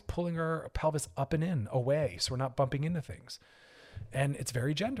always pulling our pelvis up and in, away, so we're not bumping into things. And it's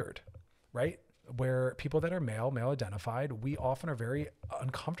very gendered, right? where people that are male identified, we often are very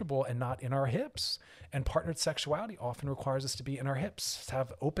uncomfortable and not in our hips. And partnered sexuality often requires us to be in our hips, to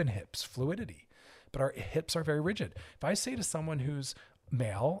have open hips, fluidity. But our hips are very rigid. If I say to someone who's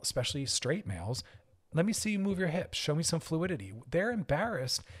male, especially straight males, let me see you move your hips, show me some fluidity, they're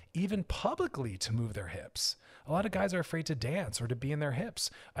embarrassed even publicly to move their hips. A lot of guys are afraid to dance or to be in their hips.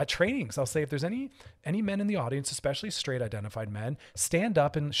 At trainings, I'll say, if there's any men in the audience, especially straight identified men, stand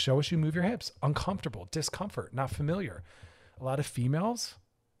up and show us you move your hips. Uncomfortable, discomfort, not familiar. A lot of females,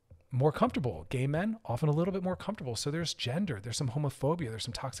 more comfortable. Gay men, often a little bit more comfortable. So there's gender, there's some homophobia, there's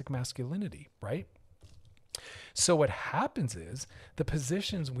some toxic masculinity, right? So what happens is the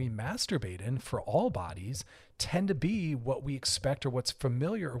positions we masturbate in for all bodies tend to be what we expect or what's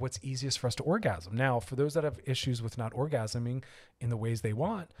familiar or what's easiest for us to orgasm. Now, for those that have issues with not orgasming in the ways they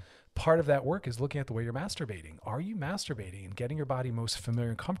want, part of that work is looking at the way you're masturbating. Are you masturbating and getting your body most familiar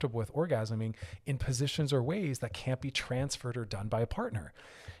and comfortable with orgasming in positions or ways that can't be transferred or done by a partner?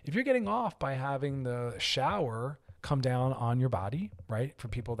 If you're getting off by having the shower come down on your body, right? For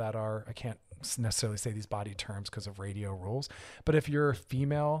people that are, I can't necessarily say these body terms because of radio rules, but if you're a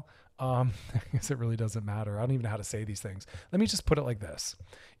female, I guess it really doesn't matter. I don't even know how to say these things. Let me just put it like this.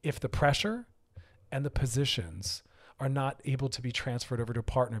 If the pressure and the positions are not able to be transferred over to a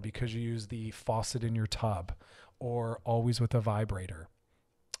partner because you use the faucet in your tub or always with a vibrator,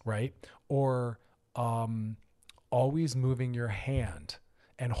 right? Or always moving your hand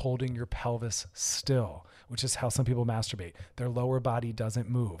and holding your pelvis still, which is how some people masturbate. Their lower body doesn't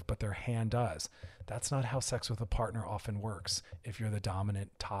move, but their hand does. That's not how sex with a partner often works if you're the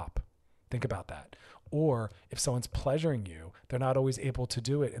dominant top. Think about that. Or if someone's pleasuring you, they're not always able to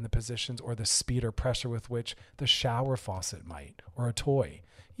do it in the positions or the speed or pressure with which the shower faucet might, or a toy.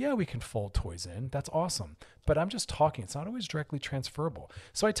 Yeah, we can fold toys in. That's awesome. But I'm just talking. It's not always directly transferable.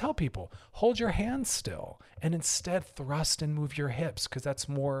 So I tell people, hold your hands still and instead thrust and move your hips because that's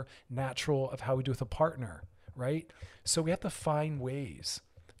more natural of how we do with a partner, right? So we have to find ways.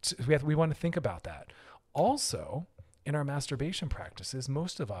 We want to think about that. Also, in our masturbation practices,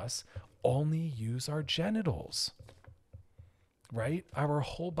 most of us only use our genitals, right? Our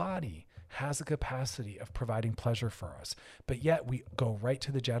whole body has the capacity of providing pleasure for us, but yet we go right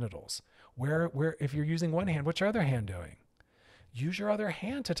to the genitals. Where if you're using one hand, what's your other hand doing? Use your other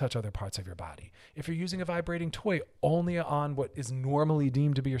hand to touch other parts of your body. If you're using a vibrating toy only on what is normally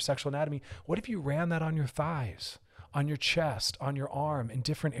deemed to be your sexual anatomy, what if you ran that on your thighs, on your chest, on your arm, in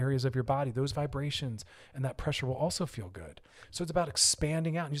different areas of your body? Those vibrations and that pressure will also feel good. So it's about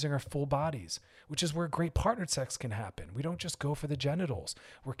expanding out and using our full bodies, which is where great partnered sex can happen. We don't just go for the genitals.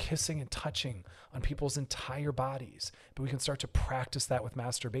 We're kissing and touching on people's entire bodies, but we can start to practice that with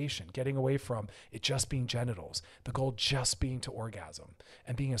masturbation, getting away from it just being genitals, the goal just being to orgasm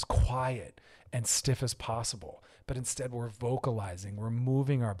and being as quiet and stiff as possible. But instead we're vocalizing, we're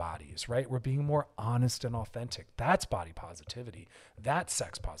moving our bodies, right? We're being more honest and authentic. That's body positivity. That's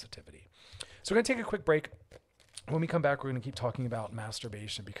sex positivity. So we're going to take a quick break. When we come back, we're going to keep talking about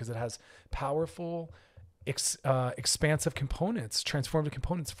masturbation because it has powerful, expansive components, transformative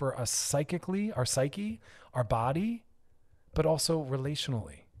components for us psychically, our psyche, our body, but also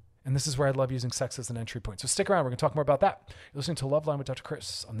relationally. And this is where I love using sex as an entry point. So stick around. We're going to talk more about that. You're listening to Love Line with Dr.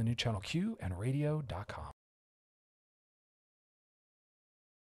 Chris on the new channel Q and radio.com.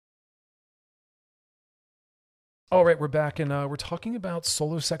 All right, we're back and we're talking about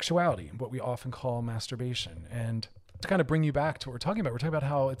solo sexuality, what we often call masturbation. And to kind of bring you back to what we're talking about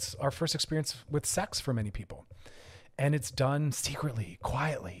how it's our first experience with sex for many people. And it's done secretly,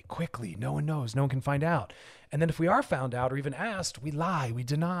 quietly, quickly. No one knows. No one can find out. And then if we are found out or even asked, we lie, we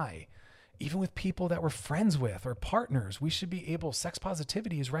deny. Even with people that we're friends with or partners, we should be able, sex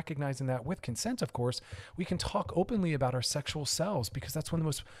positivity is recognizing that with consent, of course, we can talk openly about our sexual selves because that's one of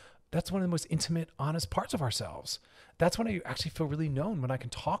the most intimate, honest parts of ourselves. That's when I actually feel really known, when I can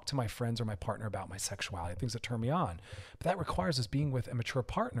talk to my friends or my partner about my sexuality, things that turn me on. But that requires us being with a mature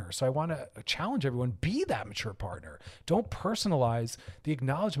partner. So I want to challenge everyone, be that mature partner. Don't personalize the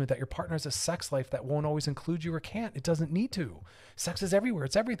acknowledgement that your partner has a sex life that won't always include you or can't. It doesn't need to. Sex is everywhere.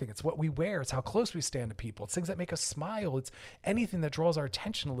 It's everything. It's what we wear. It's how close we stand to people. It's things that make us smile. It's anything that draws our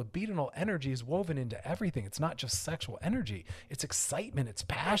attention. Libidinal energy is woven into everything. It's not just sexual energy. It's excitement. It's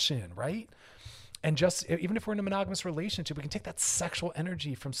passion, right? And just even if we're in a monogamous relationship, we can take that sexual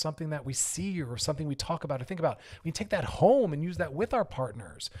energy from something that we see or something we talk about or think about. We can take that home and use that with our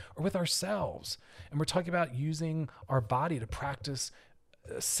partners or with ourselves. And we're talking about using our body to practice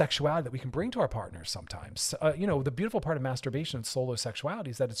sexuality that we can bring to our partners sometimes. The beautiful part of masturbation and solo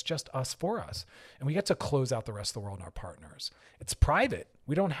sexuality is that it's just us for us. And we get to close out the rest of the world and our partners. It's private.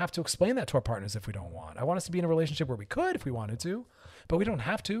 We don't have to explain that to our partners if we don't want. I want us to be in a relationship where we could if we wanted to, but we don't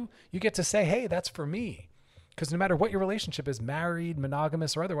have to. You get to say, hey, that's for me. Because no matter what your relationship is, married,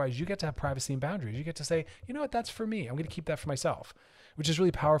 monogamous, or otherwise, you get to have privacy and boundaries. You get to say, you know what, that's for me. I'm going to keep that for myself, which is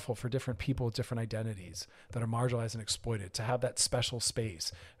really powerful for different people with different identities that are marginalized and exploited, to have that special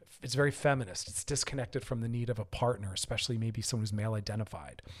space. It's very feminist. It's disconnected from the need of a partner, especially maybe someone who's male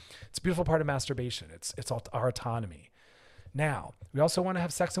identified. It's a beautiful part of masturbation. It's our autonomy. Now, we also want to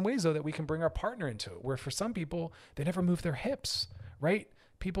have sex in ways, though, that we can bring our partner into it, where for some people, they never move their hips, right?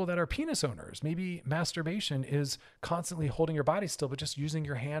 People that are penis owners, maybe masturbation is constantly holding your body still, but just using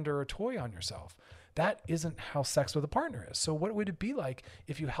your hand or a toy on yourself. That isn't how sex with a partner is. So what would it be like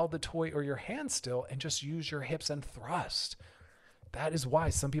if you held the toy or your hand still and just use your hips and thrust? That is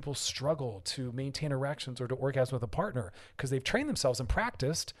why some people struggle to maintain erections or to orgasm with a partner, because they've trained themselves and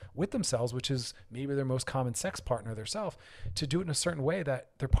practiced with themselves, which is maybe their most common sex partner, theirself, to do it in a certain way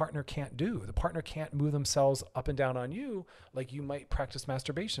that their partner can't do. The partner can't move themselves up and down on you like you might practice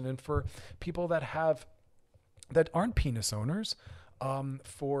masturbation. And for people that aren't penis owners,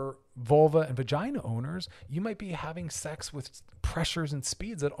 for vulva and vagina owners, you might be having sex with pressures and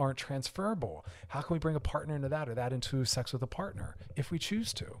speeds that aren't transferable. How can we bring a partner into that, or that into sex with a partner if we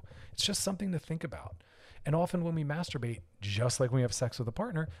choose to? It's just something to think about. And often when we masturbate, just like when we have sex with a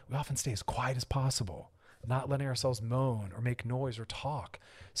partner, we often stay as quiet as possible, not letting ourselves moan or make noise or talk.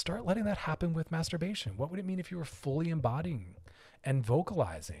 Start letting that happen with masturbation. What would it mean if you were fully embodying and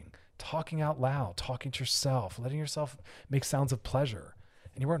vocalizing, talking out loud, talking to yourself, letting yourself make sounds of pleasure?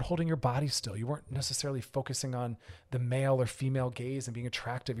 And you weren't holding your body still. You weren't necessarily focusing on the male or female gaze and being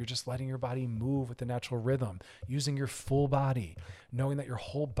attractive. You're just letting your body move with the natural rhythm, using your full body, knowing that your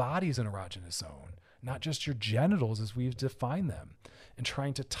whole body is an erogenous zone, not just your genitals as we've defined them, and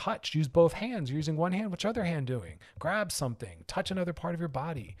trying to touch. Use both hands. You're using one hand. What's your other hand doing? Grab something. Touch another part of your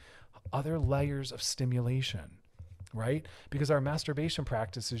body. Other layers of stimulation, right? Because our masturbation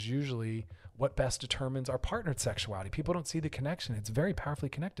practice is usually what best determines our partnered sexuality. People don't see the connection. It's very powerfully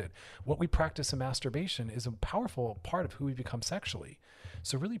connected. What we practice in masturbation is a powerful part of who we become sexually.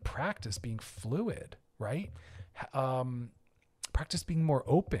 So really practice being fluid, right? Practice being more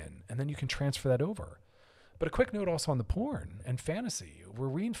open, and then you can transfer that over. But a quick note also on the porn and fantasy. We're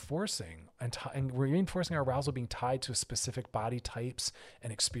reinforcing our arousal being tied to specific body types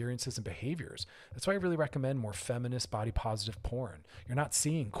and experiences and behaviors. That's why I really recommend more feminist, body positive porn. You're not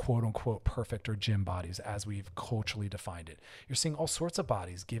seeing quote unquote perfect or gym bodies as we've culturally defined it. You're seeing all sorts of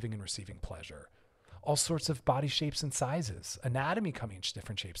bodies giving and receiving pleasure. All sorts of body shapes and sizes, anatomy coming in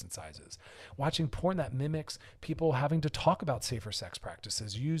different shapes and sizes. Watching porn that mimics people having to talk about safer sex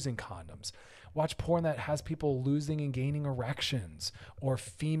practices, using condoms. Watch porn that has people losing and gaining erections, or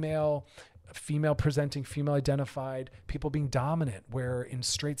female presenting, female identified, people being dominant, where in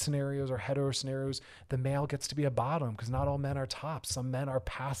straight scenarios or hetero scenarios, the male gets to be a bottom, because not all men are tops. Some men are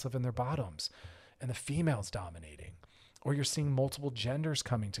passive in their bottoms, and the female's dominating. Or you're seeing multiple genders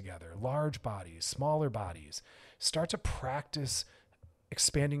coming together, large bodies, smaller bodies. Start to practice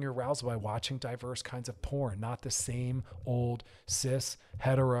expanding your arousal by watching diverse kinds of porn, not the same old cis,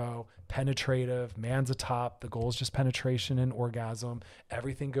 hetero, penetrative, man's a top, the goal is just penetration and orgasm,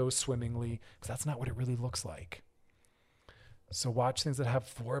 everything goes swimmingly, because that's not what it really looks like. So watch things that have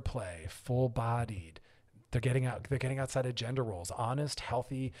foreplay, full-bodied. They're getting outside of gender roles. Honest,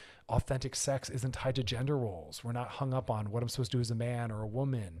 healthy, authentic sex isn't tied to gender roles. We're not hung up on what I'm supposed to do as a man or a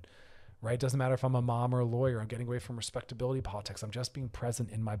woman, right? It doesn't matter if I'm a mom or a lawyer. I'm getting away from respectability politics. I'm just being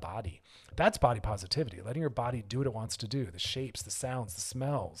present in my body. That's body positivity, letting your body do what it wants to do. The shapes, the sounds, the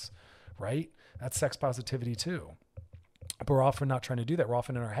smells, right? That's sex positivity too. But we're often not trying to do that. We're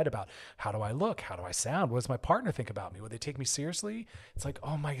often in our head about, how do I look? How do I sound? What does my partner think about me? Will they take me seriously? It's like,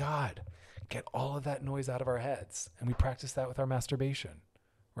 oh my God, get all of that noise out of our heads. And we practice that with our masturbation,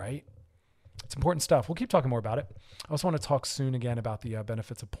 right? It's important stuff. We'll keep talking more about it. I also want to talk soon again about the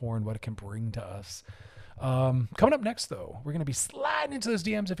benefits of porn, what it can bring to us. Coming up next, though, we're going to be sliding into those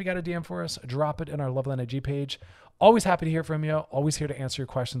DMs. If you got a DM for us, drop it in our Loveline IG page. Always happy to hear from you. Always here to answer your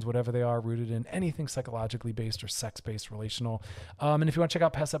questions, whatever they are, rooted in anything psychologically based or sex-based, relational. And if you want to check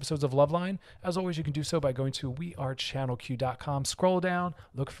out past episodes of Loveline, as always, you can do so by going to wearechannelq.com. Scroll down,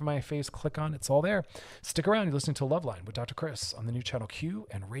 look for my face, click on it. It's all there. Stick around. You're listening to Loveline with Dr. Chris on the new channel Q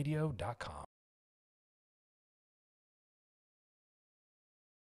and radio.com.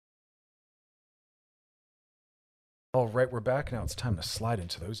 All right, we're back. Now it's time to slide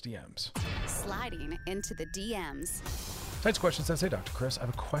into those DMs. Sliding into the DMs. Tonight's question says, hey, Dr. Chris, I have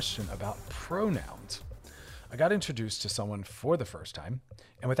a question about pronouns. I got introduced to someone for the first time,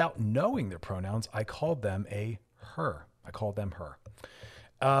 and without knowing their pronouns, I called them her.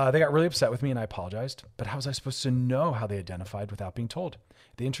 They got really upset with me and I apologized, but how was I supposed to know how they identified without being told?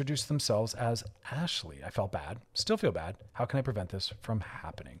 They introduced themselves as Ashley. I felt bad, still feel bad. How can I prevent this from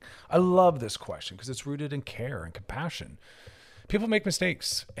happening? I love this question because it's rooted in care and compassion. People make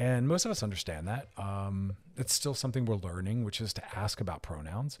mistakes, and most of us understand that. It's still something we're learning, which is to ask about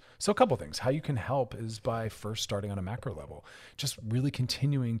pronouns. So a couple things. How you can help is by first starting on a macro level, just really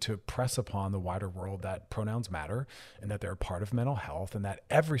continuing to press upon the wider world that pronouns matter and that they're a part of mental health, and that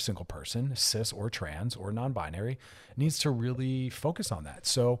every single person, cis or trans or non-binary, needs to really focus on that.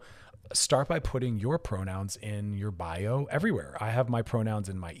 So start by putting your pronouns in your bio everywhere. I have my pronouns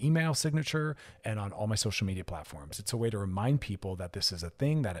in my email signature and on all my social media platforms. It's a way to remind people that this is a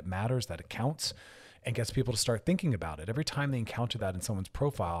thing, that it matters, that it counts, and gets people to start thinking about it. Every time they encounter that in someone's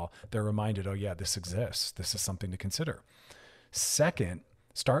profile, they're reminded, oh yeah, this exists. This is something to consider. Second,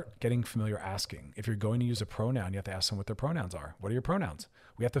 start getting familiar asking. If you're going to use a pronoun, you have to ask them what their pronouns are. What are your pronouns?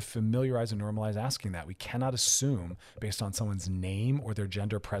 We have to familiarize and normalize asking that. We cannot assume based on someone's name or their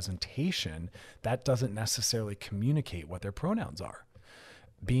gender presentation, that doesn't necessarily communicate what their pronouns are.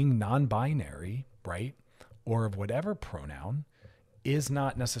 Being non-binary, right, or of whatever pronoun is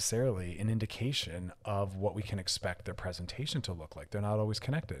not necessarily an indication of what we can expect their presentation to look like. They're not always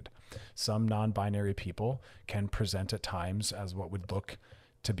connected. Some non-binary people can present at times as what would look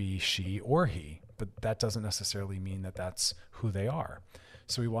to be she or he, but that doesn't necessarily mean that that's who they are.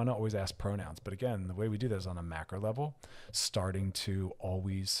 So we want to always ask pronouns. But again, the way we do that is on a macro level, starting to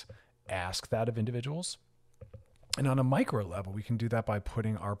always ask that of individuals. And on a micro level, we can do that by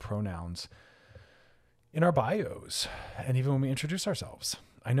putting our pronouns in our bios and even when we introduce ourselves.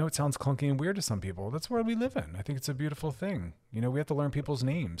 I know it sounds clunky and weird to some people. That's the world we live in. I think it's a beautiful thing. You know, we have to learn people's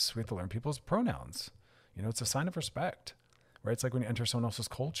names. We have to learn people's pronouns. You know, it's a sign of respect, right? It's like when you enter someone else's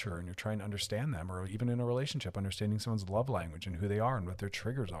culture and you're trying to understand them, or even in a relationship, understanding someone's love language and who they are and what their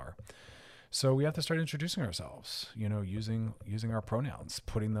triggers are. So we have to start introducing ourselves, you know, using our pronouns,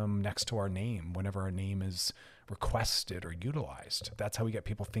 putting them next to our name whenever our name is requested or utilized. That's how we get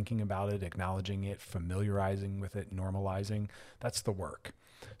people thinking about it, acknowledging it, familiarizing with it, normalizing. That's the work.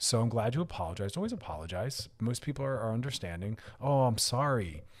 So I'm glad you apologized. Always apologize. Most people are understanding. Oh, I'm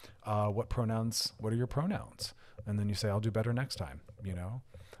sorry. What are your pronouns? And then you say, I'll do better next time, you know?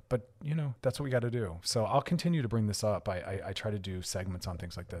 But, you know, that's what we got to do. So I'll continue to bring this up. I try to do segments on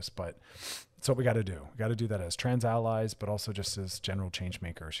things like this, but it's what we got to do. We got to do that as trans allies, but also just as general change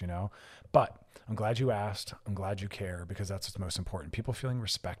makers, you know? But I'm glad you asked. I'm glad you care, because that's what's most important. People feeling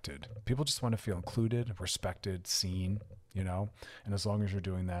respected. People just want to feel included, respected, seen, you know? And as long as you're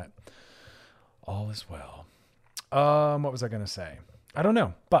doing that, all is well. What was I going to say? I don't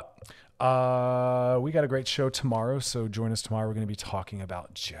know, but we got a great show tomorrow, so join us tomorrow. We're going to be talking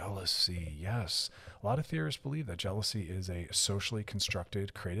about jealousy. Yes, a lot of theorists believe that jealousy is a socially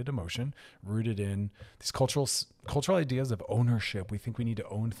constructed, created emotion rooted in these cultural ideas of ownership. We think we need to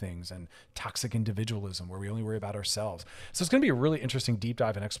own things, and toxic individualism where we only worry about ourselves. So it's going to be a really interesting deep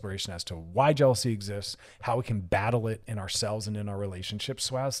dive and exploration as to why jealousy exists, how we can battle it in ourselves and in our relationships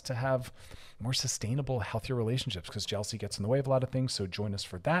so as to have more sustainable, healthier relationships, because jealousy gets in the way of a lot of things. So join us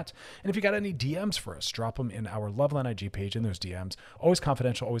for that. And if you got any DMs for us, drop them in our Loveline IG page in those DMs. Always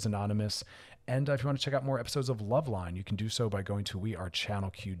confidential, always anonymous. And if you want to check out more episodes of Loveline, you can do so by going to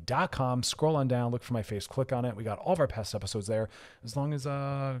wearechannelq.com. Scroll on down, look for my face, click on it. We got all of our past episodes there, as long as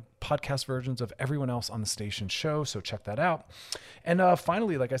podcast versions of everyone else on the station show. So check that out. And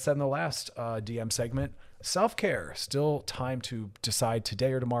finally, like I said in the last DM segment, self-care. Still time to decide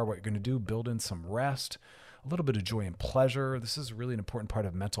today or tomorrow what you're going to do. Build in some rest, a little bit of joy and pleasure. This is really an important part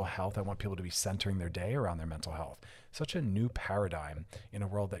of mental health. I want people to be centering their day around their mental health. Such a new paradigm in a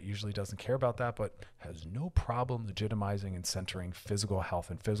world that usually doesn't care about that, but has no problem legitimizing and centering physical health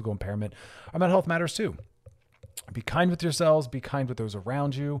and physical impairment. Our mental health matters too. Be kind with yourselves. Be kind with those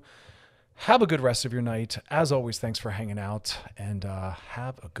around you. Have a good rest of your night. As always, thanks for hanging out, and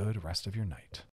have a good rest of your night.